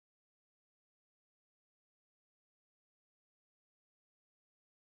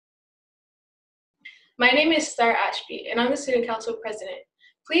My name is Star Ashby, and I'm the Student Council President.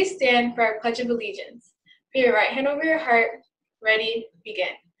 Please stand for our Pledge of Allegiance. Put your right hand over your heart. Ready,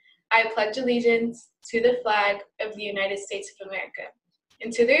 begin. I pledge allegiance to the flag of the United States of America,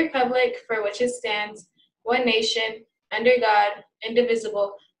 and to the republic for which it stands, one nation, under God,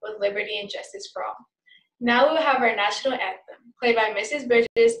 indivisible, with liberty and justice for all. Now we will have our national anthem, played by Mrs.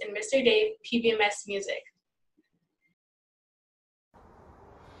 Bridges and Mr. Dave, PVMS Music.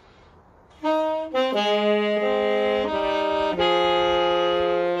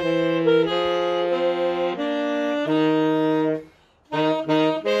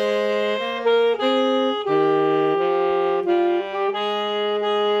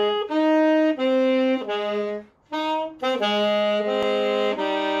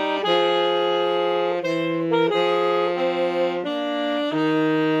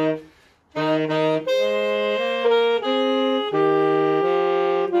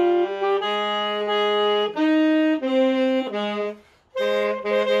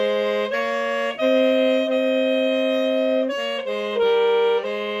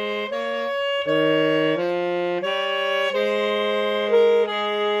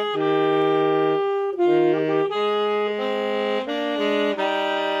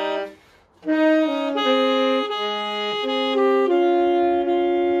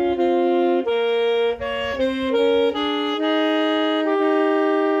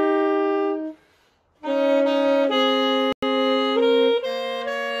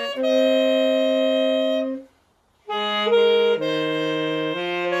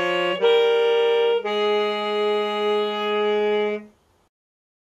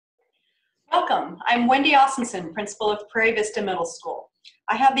 Welcome. I'm Wendy Ossenson, principal of Prairie Vista Middle School.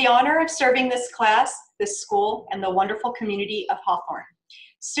 I have the honor of serving this class, this school, and the wonderful community of Hawthorne.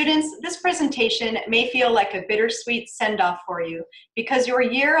 Students, this presentation may feel like a bittersweet send-off for you because your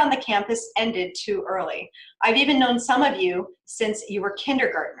year on the campus ended too early. I've even known some of you since you were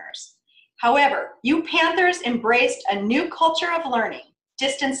kindergartners. However, you Panthers embraced a new culture of learning,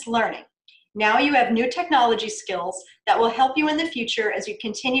 distance learning. Now you have new technology skills that will help you in the future as you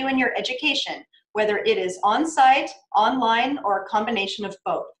continue in your education, whether it is on-site, online, or a combination of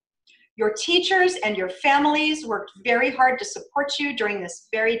both. Your teachers and your families worked very hard to support you during this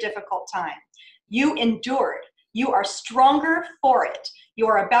very difficult time. You endured. You are stronger for it. You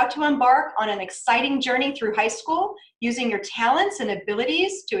are about to embark on an exciting journey through high school, using your talents and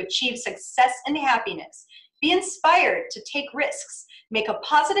abilities to achieve success and happiness. Be inspired to take risks. Make a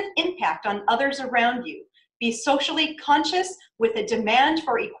positive impact on others around you. Be socially conscious with a demand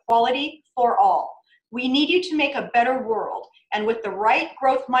for equality for all. We need you to make a better world, and with the right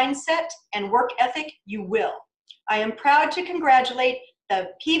growth mindset and work ethic, you will. I am proud to congratulate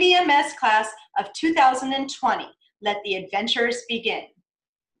the PVMS class of 2020. Let the adventures begin.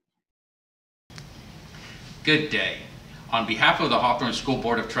 Good day. On behalf of the Hawthorne School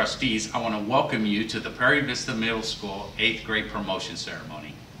Board of Trustees, I want to welcome you to the Prairie Vista Middle School 8th grade promotion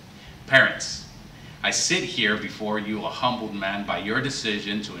ceremony. Parents, I sit here before you a humbled man by your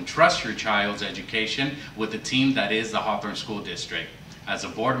decision to entrust your child's education with the team that is the Hawthorne School District. As a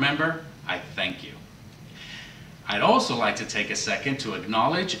board member, I thank you. I'd also like to take a second to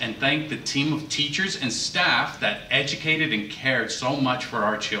acknowledge and thank the team of teachers and staff that educated and cared so much for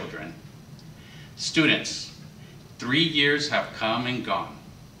our children. Students, 3 years have come and gone.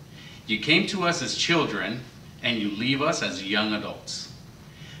 You came to us as children and you leave us as young adults.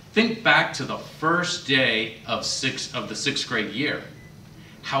 Think back to the first day of the sixth grade year.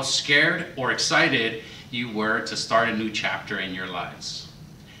 How scared or excited you were to start a new chapter in your lives.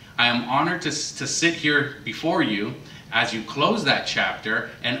 I am honored to sit here before you as you close that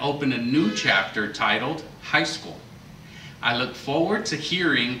chapter and open a new chapter titled High School. I look forward to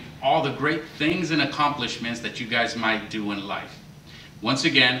hearing all the great things and accomplishments that you guys might do in life. Once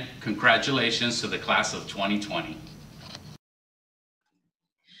again, congratulations to the class of 2020.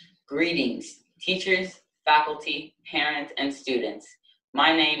 Greetings, teachers, faculty, parents, and students.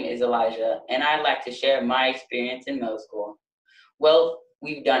 My name is Elijah, and I'd like to share my experience in middle school. Well,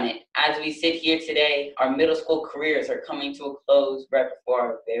 we've done it. As we sit here today, our middle school careers are coming to a close right before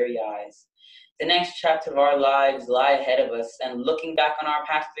our very eyes. The next chapter of our lives lie ahead of us, and looking back on our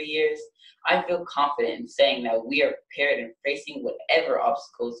past 3 years, I feel confident in saying that we are prepared in facing whatever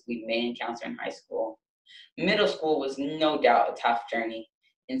obstacles we may encounter in high school. Middle school was no doubt a tough journey.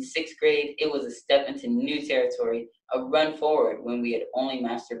 In 6th grade, it was a step into new territory, a run forward when we had only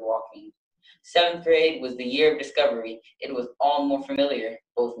mastered walking. 7th grade was the year of discovery. It was all more familiar,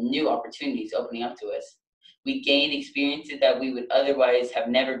 both new opportunities opening up to us. We gained experiences that we would otherwise have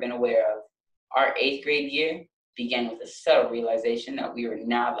never been aware of. Our 8th grade year began with a subtle realization that we were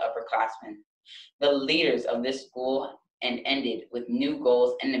now the upperclassmen. the leaders of this school, and ended with new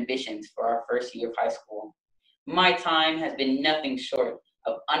goals and ambitions for our first year of high school. My time has been nothing short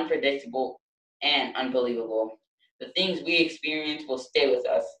of unpredictable and unbelievable. The things we experience will stay with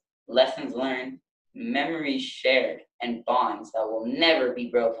us, lessons learned, memories shared, and bonds that will never be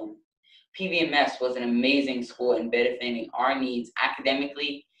broken. PVMS was an amazing school in benefiting our needs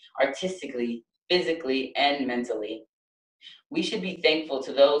academically, artistically, physically, and mentally. We should be thankful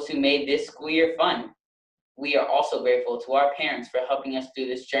to those who made this school year fun. We are also grateful to our parents for helping us through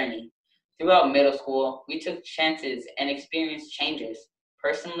this journey. Throughout middle school, we took chances and experienced changes,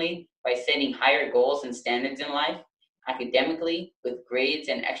 personally by setting higher goals and standards in life, academically with grades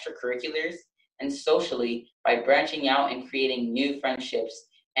and extracurriculars, and socially by branching out and creating new friendships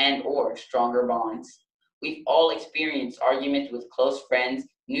and or stronger bonds. We've all experienced arguments with close friends,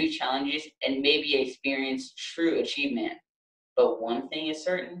 new challenges, and maybe experienced true achievement. But one thing is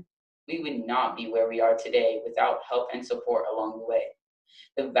certain, we would not be where we are today without help and support along the way.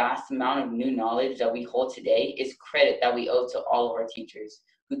 The vast amount of new knowledge that we hold today is credit that we owe to all of our teachers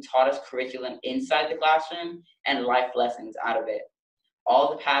who taught us curriculum inside the classroom and life lessons out of it.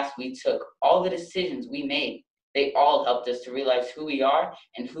 All the paths we took, all the decisions we made, they all helped us to realize who we are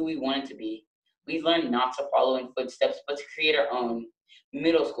and who we wanted to be. We learned not to follow in footsteps, but to create our own.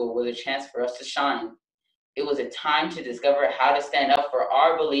 Middle school was a chance for us to shine. It was a time to discover how to stand up for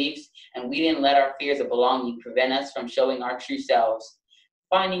our beliefs, and we didn't let our fears of belonging prevent us from showing our true selves.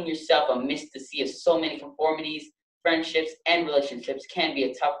 Finding yourself amidst the sea of so many conformities, friendships, and relationships can be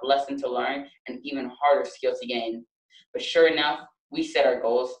a tough lesson to learn and even harder skill to gain. But sure enough, we set our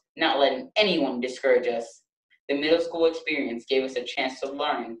goals, not letting anyone discourage us. The middle school experience gave us a chance to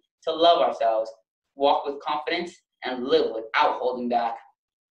learn, to love ourselves, walk with confidence, and live without holding back.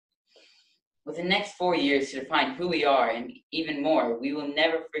 With the next 4 years to define who we are and even more, we will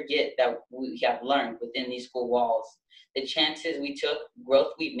never forget that we have learned within these school walls. The chances we took,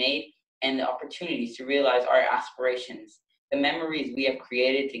 growth we've made, and the opportunities to realize our aspirations. The memories we have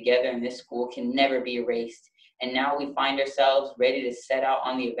created together in this school can never be erased. And now we find ourselves ready to set out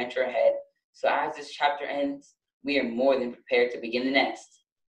on the adventure ahead. So as this chapter ends, we are more than prepared to begin the next.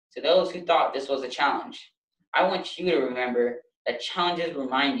 To those who thought this was a challenge, I want you to remember that challenges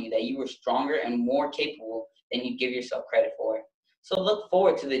remind you that you are stronger and more capable than you give yourself credit for. So look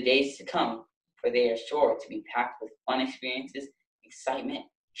forward to the days to come, for they are sure to be packed with fun experiences, excitement,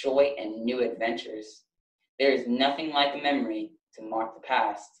 joy, and new adventures. There is nothing like a memory to mark the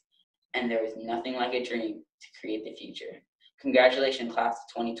past, and there is nothing like a dream to create the future. Congratulations, class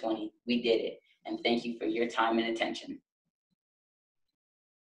of 2020. We did it, and thank you for your time and attention.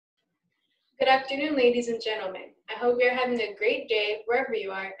 Good afternoon, ladies and gentlemen. I hope you're having a great day wherever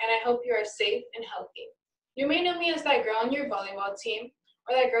you are, and I hope you are safe and healthy. You may know me as that girl on your volleyball team,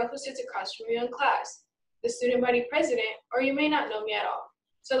 or that girl who sits across from you in class, the student body president, or you may not know me at all.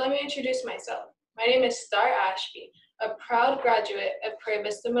 So let me introduce myself. My name is Star Ashby, a proud graduate of Prairie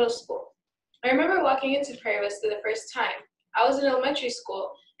Vista Middle School. I remember walking into Prairie Vista the first time. I was in elementary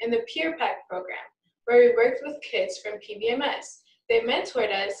school in the Peer Pack program, where we worked with kids from PVMS. They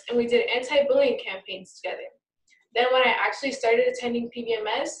mentored us, and we did anti-bullying campaigns together. Then when I actually started attending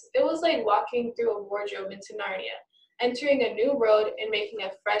PVMS, it was like walking through a wardrobe into Narnia, entering a new world and making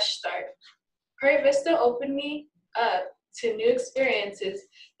a fresh start. Prairie Vista opened me up to new experiences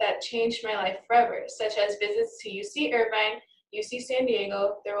that changed my life forever, such as visits to UC Irvine, UC San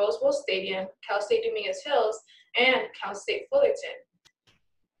Diego, the Rose Bowl Stadium, Cal State Dominguez Hills, and Cal State Fullerton.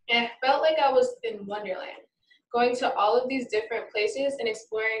 And I felt like I was in Wonderland, going to all of these different places and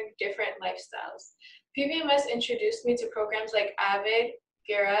exploring different lifestyles. PVMS introduced me to programs like AVID,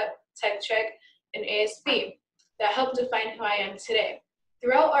 Gear Up, Tech Trek, and ASB that helped define who I am today.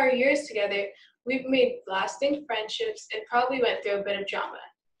 Throughout our years together, we've made lasting friendships and probably went through a bit of drama.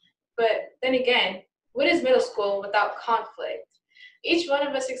 But then again, what is middle school without conflict? Each one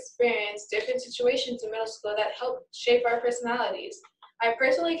of us experienced different situations in middle school that helped shape our personalities. I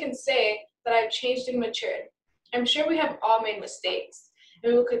personally can say that I've changed and matured. I'm sure we have all made mistakes,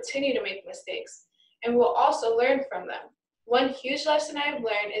 and we will continue to make mistakes, and we'll also learn from them. One huge lesson I've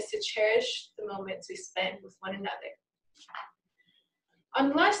learned is to cherish the moments we spend with one another. On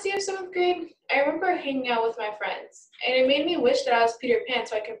the last day of 7th grade, I remember hanging out with my friends, and it made me wish that I was Peter Pan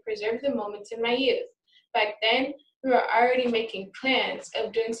so I could preserve the moments in my youth. Back then, we were already making plans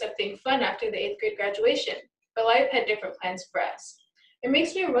of doing something fun after the 8th grade graduation, but life had different plans for us. It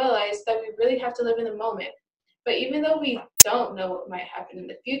makes me realize that we really have to live in the moment. But even though we don't know what might happen in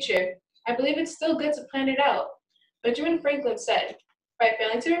the future, I believe it's still good to plan it out. Benjamin Franklin said, "By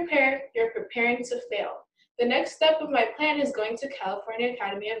failing to prepare, you're preparing to fail. The next step of my plan is going to California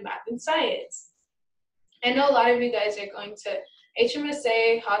Academy of Math and Science. I know a lot of you guys are going to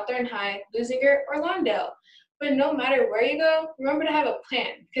HMSA, Hawthorne High, Lusinger, or Lawndale. But no matter where you go, remember to have a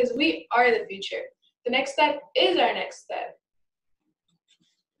plan because we are the future. The next step is our next step.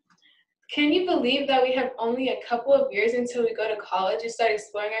 Can you believe that we have only a couple of years until we go to college and start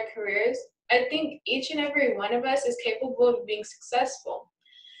exploring our careers? I think each and every one of us is capable of being successful,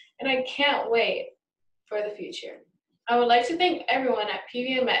 and I can't wait for the future. I would like to thank everyone at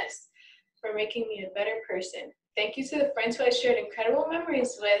PVMS for making me a better person. Thank you to the friends who I shared incredible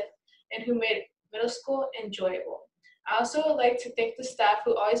memories with and who made middle school enjoyable. I also would like to thank the staff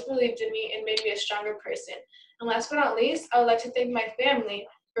who always believed in me and made me a stronger person. And last but not least, I would like to thank my family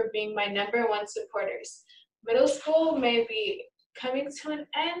for being my #1 supporters. Middle school may be coming to an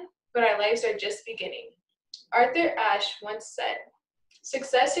end, but our lives are just beginning. Arthur Ashe once said,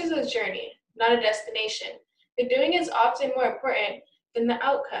 "Success is a journey, not a destination. The doing is often more important than the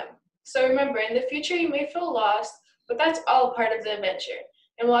outcome." So remember, in the future you may feel lost, but that's all part of the adventure.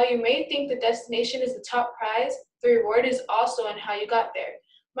 And while you may think the destination is the top prize, the reward is also in how you got there.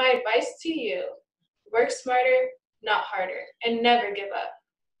 My advice to you, work smarter, not harder, and never give up.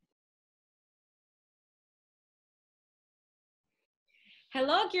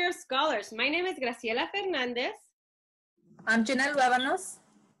 Hello, Gear Scholars. My name is Graciela Fernandez. I'm Janelle Lebanos.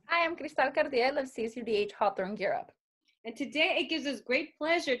 Hi, I'm Cristal Cardiel of CSUDH Hawthorne Gear Up. And today it gives us great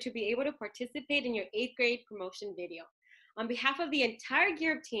pleasure to be able to participate in your 8th grade promotion video. On behalf of the entire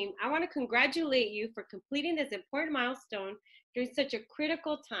Gear Up team, I want to congratulate you for completing this important milestone during such a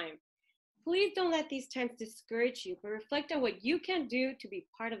critical time. Please don't let these times discourage you, but reflect on what you can do to be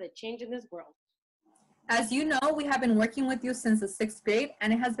part of the change in this world. As you know, we have been working with you since the 6th grade,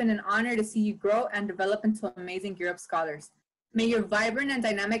 and it has been an honor to see you grow and develop into amazing Gear Up scholars. May your vibrant and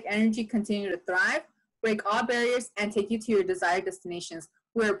dynamic energy continue to thrive, break all barriers, and take you to your desired destinations.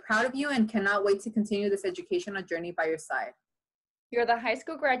 We are proud of you and cannot wait to continue this educational journey by your side. You're the high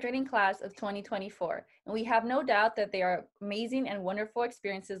school graduating class of 2024, and we have no doubt that there are amazing and wonderful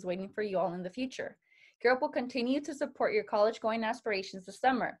experiences waiting for you all in the future. Gear Up will continue to support your college-going aspirations this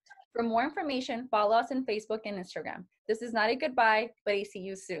summer. For more information, follow us on Facebook and Instagram. This is not a goodbye, but a see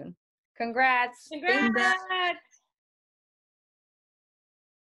you soon. Congrats! Congrats!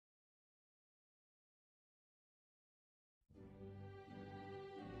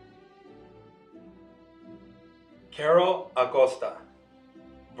 Carol Acosta,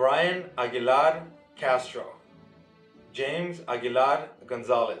 Brian Aguilar Castro, James Aguilar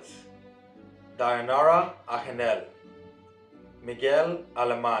Gonzalez, Dayanara Ajenel, Miguel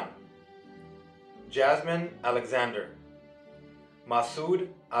Aleman, Jasmine Alexander, Masood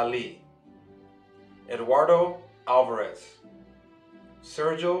Ali, Eduardo Alvarez,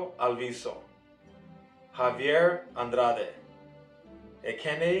 Sergio Alviso, Javier Andrade,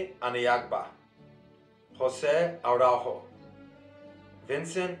 Ekene Aniagba, Jose Araujo,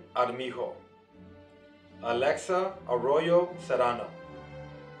 Vincent Armijo, Alexa Arroyo Serrano,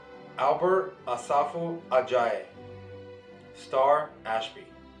 Albert Asafu Ajaye, Star Ashby,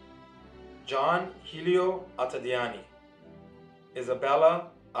 John Helio Atadiani, Isabella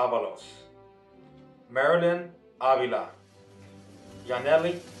Avalos, Marilyn Avila,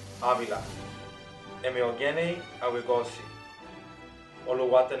 Yaneli Avila, Emiogene Awigosi,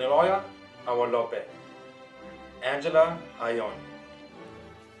 Oluwataniloya Awolope, Angela Ayon.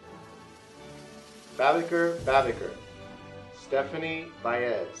 Babaker, Stephanie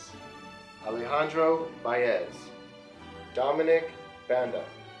Baez, Alejandro Baez, Dominic Banda,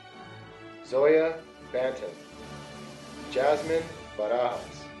 Zoya Banton, Jasmine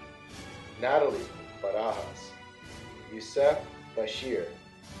Barajas, Natalie Barajas, Youssef Bashir,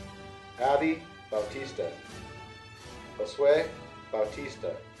 Abby Bautista, Josue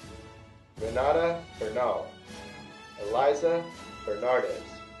Bautista, Renata Bernal, Eliza Bernardez,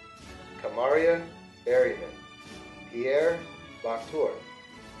 Kamaria Berryman, Pierre Lactour,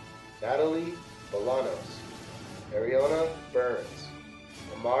 Natalie Bolanos, Ariana Burns,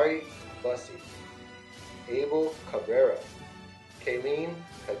 Amari Bussy, Abel Cabrera, Kayleen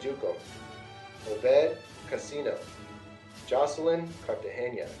Kajuko, Obed Casino, Jocelyn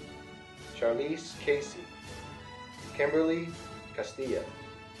Cartagena, Charlize Casey, Kimberly Castilla,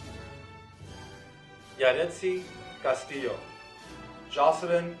 Yaretsi Castillo,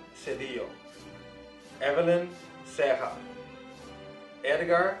 Jocelyn Cedillo, Evelyn Ceja,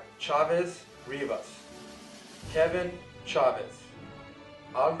 Edgar Chavez Rivas, Kevin Chavez,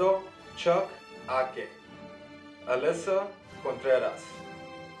 Aldo Chuck Ake, Alyssa Contreras,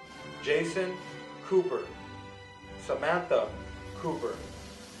 Jason Cooper, Samantha Cooper,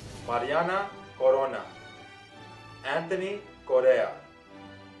 Mariana Corona, Anthony Correa,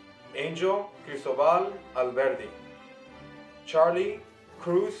 Angel Cristobal Alberdi, Charlie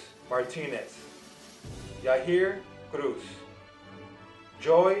Cruz Martinez, Yahir Cruz,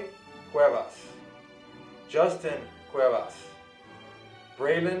 Joy Cuevas, Justin Cuevas,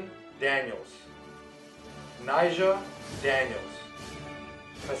 Braylon Daniels, Nija Daniels,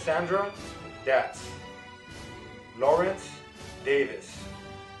 Cassandra Datz, Lawrence Davis,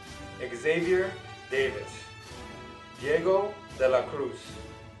 Xavier Davis, Diego de la Cruz,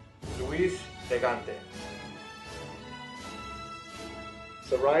 Luis Degante,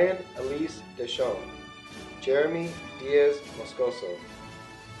 Sarayan Elise Deschamps, Jeremy Diaz Moscoso,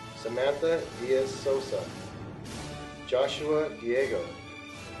 Samantha Diaz Sosa, Joshua Diego,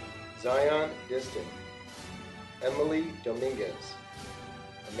 Zion Diston, Emily Dominguez,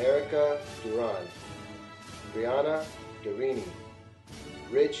 America Duran, Brianna Dorini,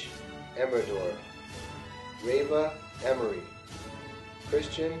 Rich Emerador, Reva Emery,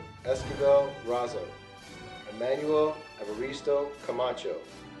 Christian Esquivel Razo, Emmanuel Evaristo Camacho,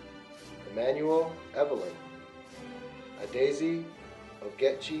 Emmanuel Evelyn, Adesi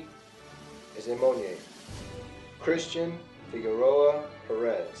Ogechi Ezemonier, Christian Figueroa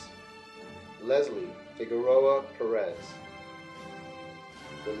Perez, Leslie Figueroa Perez,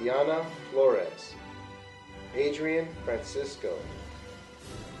 Liliana Flores, Adrian Francisco,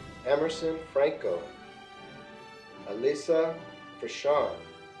 Emerson Franco, Alyssa Frashon,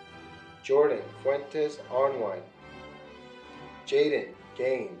 Jordan Fuentes Arnwine, Jaden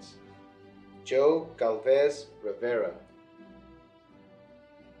Gaines, Joe Galvez Rivera,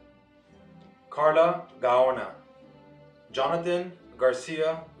 Carla Gaona, Jonathan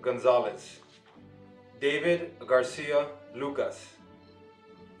Garcia Gonzalez, David Garcia Lucas,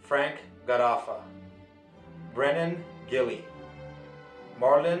 Frank Garafa, Brennan Gilly,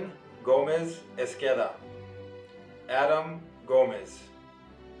 Marlon Gomez Esqueda, Adam Gomez,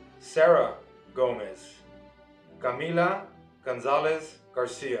 Sarah Gomez, Camila Gonzalez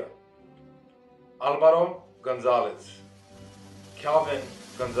Garcia, Alvaro Gonzalez, Calvin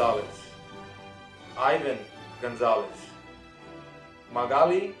Gonzalez, Ivan Gonzalez,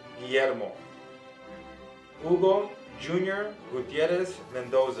 Magali Guillermo, Hugo Jr. Gutierrez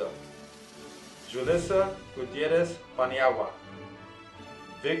Mendoza, Julissa Gutierrez Paniagua,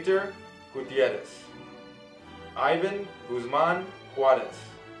 Victor Gutierrez, Ivan Guzman Juarez,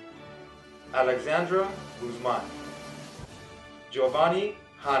 Alexandra Guzman, Giovanni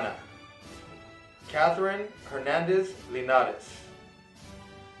Hanna, Catherine Hernandez Linares,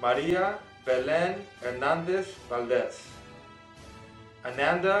 Maria Belen Hernandez Valdez,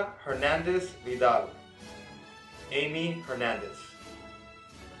 Ananda Hernandez Vidal, Amy Hernandez,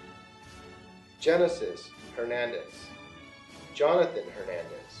 Genesis Hernandez, Jonathan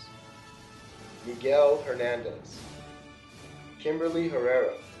Hernandez, Miguel Hernandez, Kimberly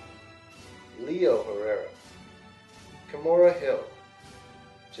Herrera, Leo Herrera, Kimora Hill,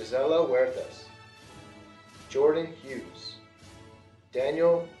 Gisela Huertas, Jordan Hughes,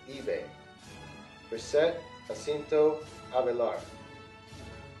 Daniel Ibe, Brissette Jacinto Avelar,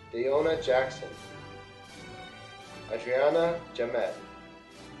 Deona Jackson, Adriana Jamet,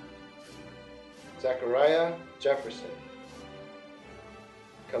 Zachariah Jefferson,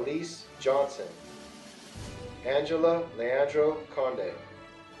 Khalees Johnson, Angela Leandro Conde,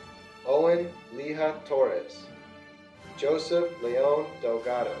 Owen Leha Torres, Joseph Leon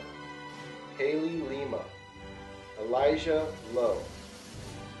Delgado, Haley Lima, Elijah Lowe,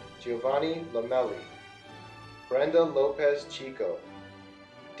 Giovanni Lamelli, Brenda Lopez Chico,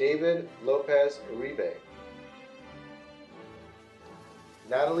 David Lopez Uribe,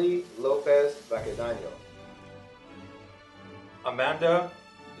 Natalie Lopez Baquedaño, Amanda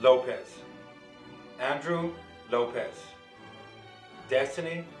Lopez, Andrew Lopez,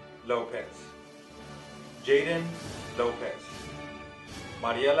 Destiny Lopez, Jaden Lopez,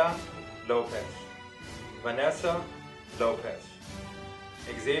 Mariela Lopez, Vanessa Lopez,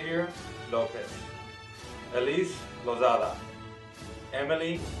 Xavier Lopez, Elise Lozada,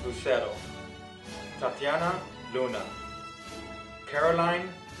 Emily Lucero, Tatiana Luna, Caroline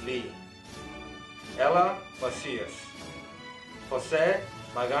Lee, Ella Macias, Jose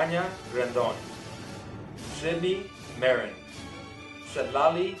Magaña Rendon, Sydney Marin,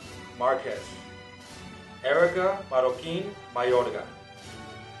 Sedlali Marquez, Erica Marroquin Mayorga,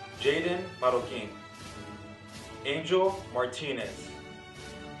 Jaden Marroquin, Angel Martinez,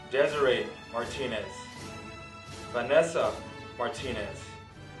 Desiree Martinez, Vanessa Martinez,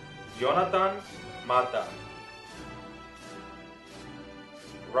 Jonathan Mata,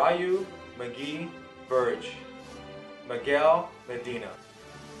 Ryu McGee Burge, Miguel Medina.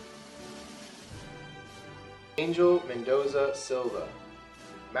 Angel Mendoza Silva,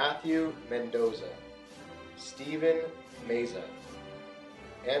 Matthew Mendoza, Stephen Meza,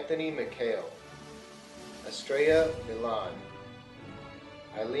 Anthony McHale, Estrella Milan,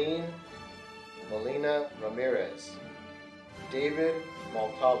 Eileen Molina Ramirez, David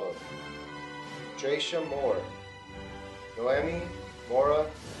Montalvo, Dracia Moore, Noemi Mora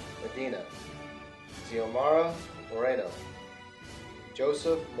Medina, Xiomara Moreno,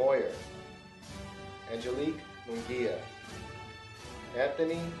 Joseph Moyer, Angelique Munguia,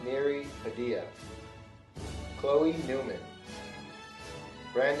 Anthony Neri Padilla, Chloe Newman,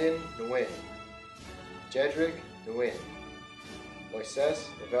 Brandon Nguyen, Jedrick Nguyen, Moises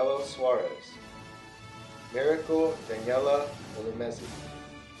Novello Suarez, Miracle Daniela Olumezi,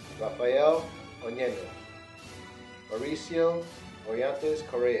 Rafael Onyeño, Mauricio Oriantes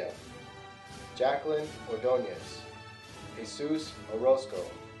Correa, Jacqueline Ordonez, Jesus Orozco,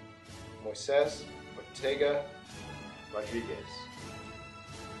 Moises Ortega Rodriguez,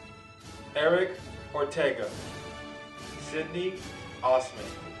 Eric Ortega, Sydney Osman,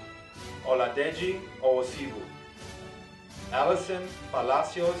 Oladeji Owosibu, Allison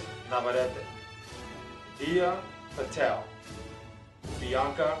Palacios Navarrete, Dia Patel,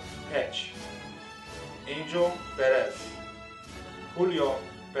 Bianca Pech, Angel Perez, Julio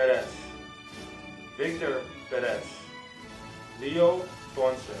Perez, Victor Perez, Leo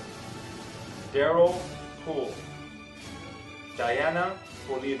Ponce, Daryl Poole, Diana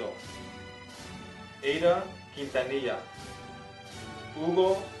Pulido, Ada Quintanilla,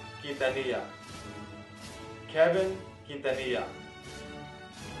 Hugo Quintanilla, Kevin Quintanilla,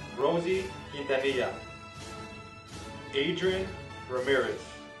 Rosie Quintanilla, Adrian Ramirez,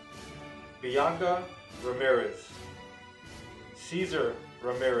 Bianca Ramirez, Cesar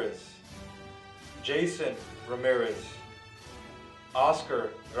Ramirez, Jason Ramirez,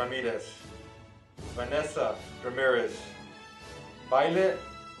 Oscar Ramirez, Vanessa Ramirez, Violet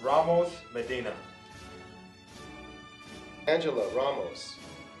Ramos Medina, Angela Ramos,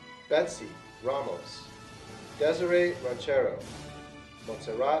 Betsy Ramos, Desiree Ranchero,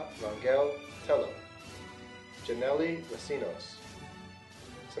 Montserrat Rangel Tello, Janelli Racinos,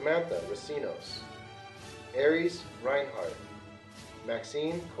 Samantha Racinos, Aries Reinhardt,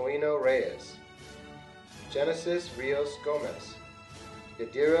 Maxine Coino Reyes, Genesis Rios Gomez,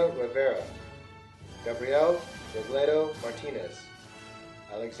 Yadira Rivera, Gabriel Robledo Martinez,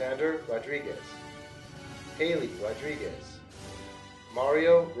 Alexander Rodriguez, Haley Rodriguez,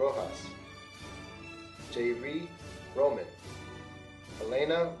 Mario Rojas, J.R. Roman,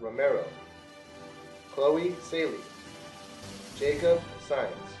 Elena Romero, Chloe Saley, Jacob Sines,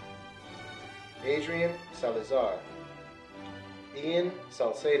 Adrian Salazar, Ian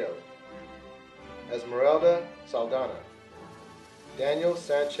Salcedo, Esmeralda Saldana, Daniel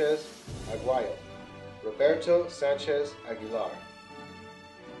Sanchez Aguayo, Roberto Sanchez Aguilar,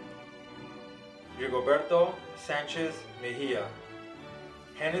 Rigoberto Sanchez Mejia,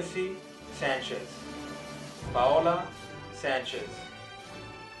 Hennessy Sanchez, Paola Sanchez,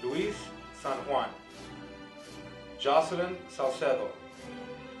 Luis San Juan, Jocelyn Salcedo,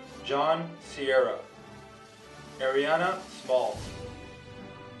 John Sierra, Ariana Smalls,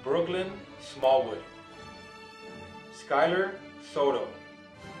 Brooklyn Smallwood, Skylar Soto,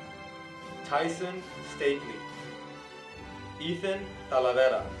 Tyson Stately, Ethan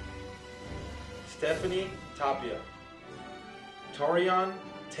Talavera, Stephanie Tapia, Torian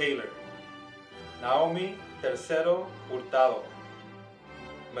Taylor, Naomi Tercero Hurtado,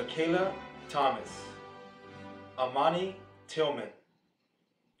 Michaela Thomas, Amani Tillman,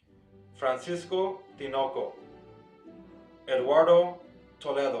 Francisco Tinoco, Eduardo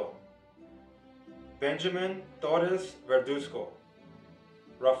Toledo, Benjamin Torres Verduzco,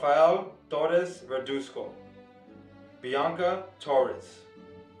 Rafael Torres Verduzco, Bianca Torres,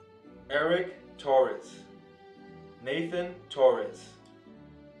 Eric Torres, Nathan Torres,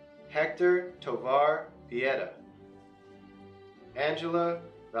 Hector Tovar Vieta, Angela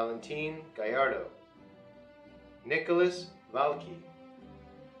Valentin Gallardo, Nicholas Valky,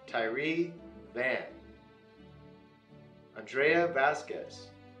 Tyree Van, Andrea Vasquez,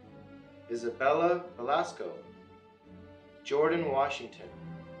 Isabella Velasco, Jordan Washington,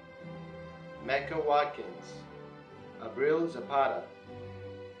 Mecca Watkins, Abril Zapata,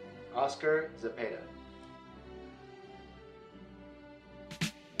 Oscar Zapata.